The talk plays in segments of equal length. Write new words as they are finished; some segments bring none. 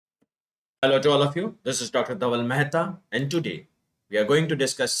Hello to all of you. This is Dr. Dhaval Maheta, and today we are going to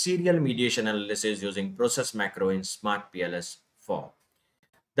discuss serial mediation analysis using process macro in Smart PLS-4.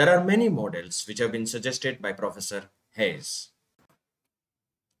 There are many models which have been suggested by Professor Hayes.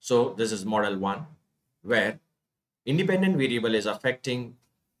 So this is model 1, where independent variable is affecting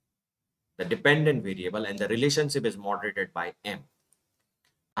the dependent variable and the relationship is moderated by M.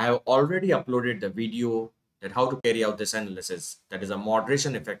 I have already uploaded the video that how to carry out this analysis, that is a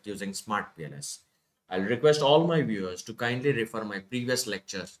moderation effect using Smart PLS. I'll request all my viewers to kindly refer my previous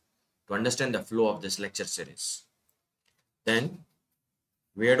lectures to understand the flow of this lecture series. Then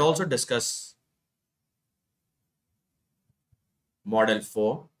we had also discussed model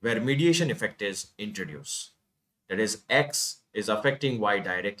 4 where mediation effect is introduced. That is, X is affecting Y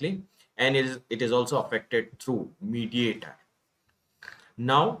directly and it is also affected through mediator.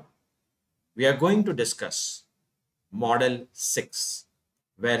 Now we are going to discuss model 6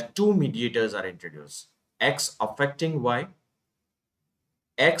 where two mediators are introduced, X affecting Y,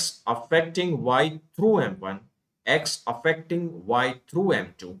 X affecting Y through M1, X affecting Y through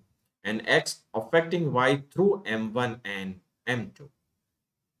M2, and X affecting Y through M1 and M2.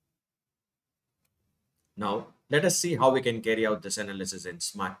 Now let us see how we can carry out this analysis in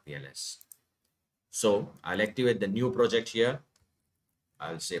Smart PLS. So I'll activate the new project here.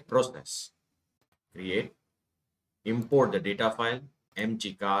 I'll say process, create, import the data file,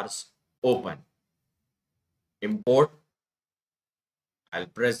 mgcars, open, import. I'll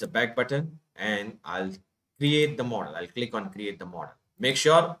press the back button and I'll create the model. I'll click on create the model. Make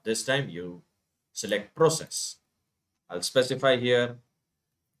sure this time you select process. I'll specify here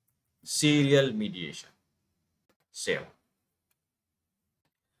serial mediation. Save.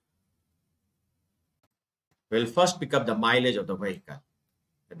 We'll first pick up the mileage of the vehicle.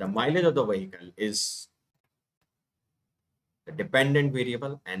 The mileage of the vehicle is the dependent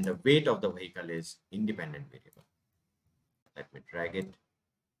variable and the weight of the vehicle is independent variable. Let me drag it.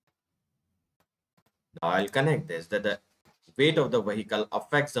 Now I'll connect this that the weight of the vehicle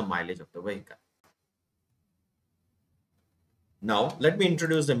affects the mileage of the vehicle. Now let me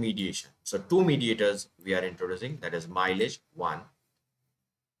introduce the mediation. So two mediators we are introducing, that is mileage 1,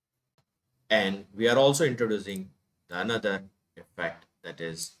 and we are also introducing the another effect, that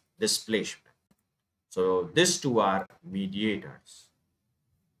is displacement. So these two are mediators.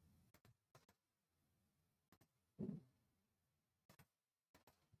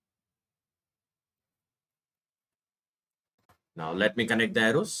 Now let me connect the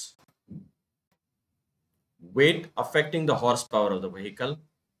arrows. Weight affecting the horsepower of the vehicle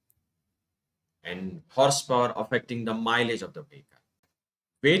and horsepower affecting the mileage of the vehicle.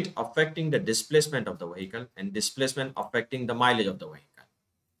 Weight affecting the displacement of the vehicle and displacement affecting the mileage of the vehicle.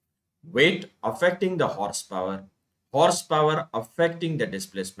 Weight affecting the horsepower, horsepower affecting the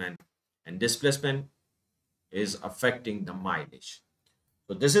displacement, and displacement is affecting the mileage.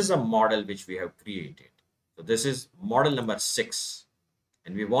 So this is a model which we have created. So this is model number 6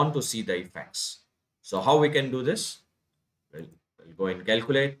 and we want to see the effects. So how we can do this? We'll go in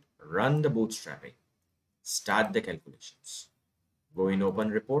calculate, run the bootstrapping, start the calculations, go in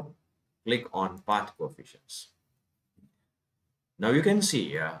open report, click on path coefficients. Now you can see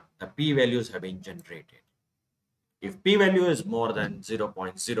here the p-values have been generated. If p-value is more than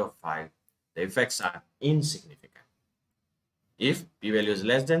 0.05, the effects are insignificant. If p-value is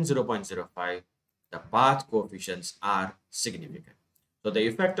less than 0.05, the path coefficients are significant. So the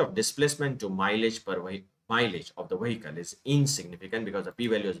effect of displacement to mileage per mileage of the vehicle is insignificant because the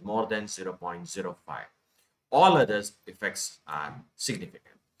p-value is more than 0.05. All other effects are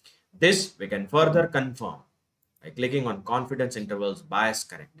significant. This we can further confirm by clicking on confidence intervals bias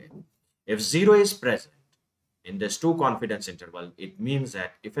corrected. If 0 is present in this two confidence interval, it means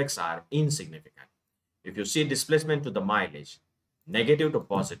that effects are insignificant. If you see displacement to the mileage, negative to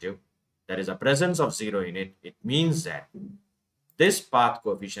positive, there is a presence of 0 in it, it means that this path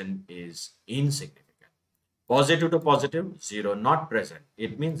coefficient is insignificant. Positive to positive, 0 not present,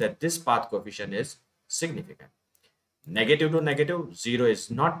 it means that this path coefficient is significant. Negative to negative, 0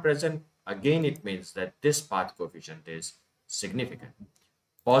 is not present, again it means that this path coefficient is significant.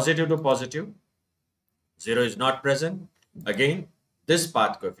 Positive to positive, 0 is not present, again this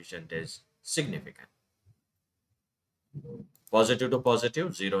path coefficient is significant. Positive to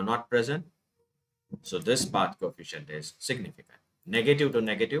positive, 0 not present, so this path coefficient is significant. Negative to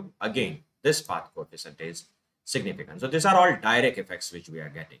negative, again this path coefficient is significant. So these are all direct effects which we are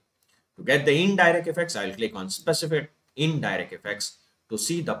getting. To get the indirect effects, I will click on specific indirect effects to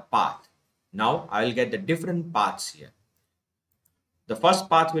see the path. Now I will get the different paths here. The first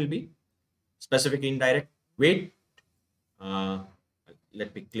path will be specific indirect weight.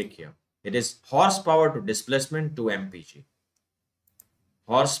 Let me click here. It is horsepower to displacement to mpg.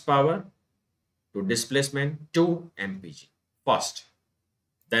 Horsepower to displacement to mpg first.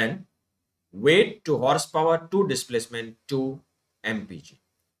 Then weight to horsepower to displacement to mpg.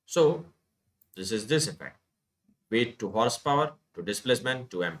 So this is this effect. Weight to horsepower to displacement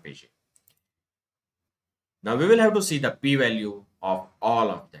to mpg. Now we will have to see the p-value of all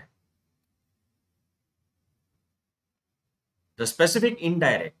of them. The specific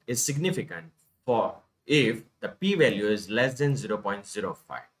indirect is significant for if the p-value is less than 0.05.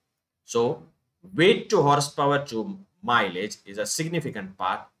 So weight to horsepower to mileage is a significant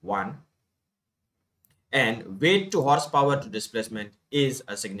part, 1, and weight to horsepower to displacement is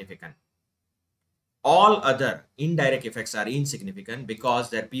a significant. All other indirect effects are insignificant because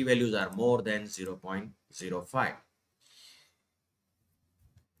their p-values are more than 0.05.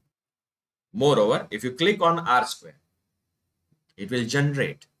 Moreover, if you click on R square, it will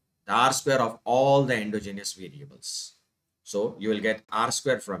generate the R square of all the endogenous variables. So you will get R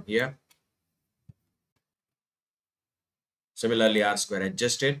square from here. Similarly, R square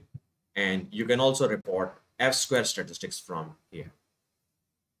adjusted, and you can also report F square statistics from here.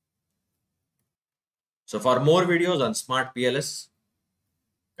 So for more videos on smart PLS,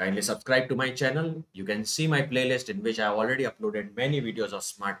 kindly subscribe to my channel. You can see my playlist in which I have already uploaded many videos of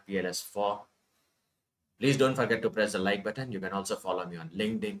smart PLS-4. Please don't forget to press the like button. You can also follow me on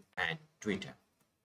LinkedIn and Twitter.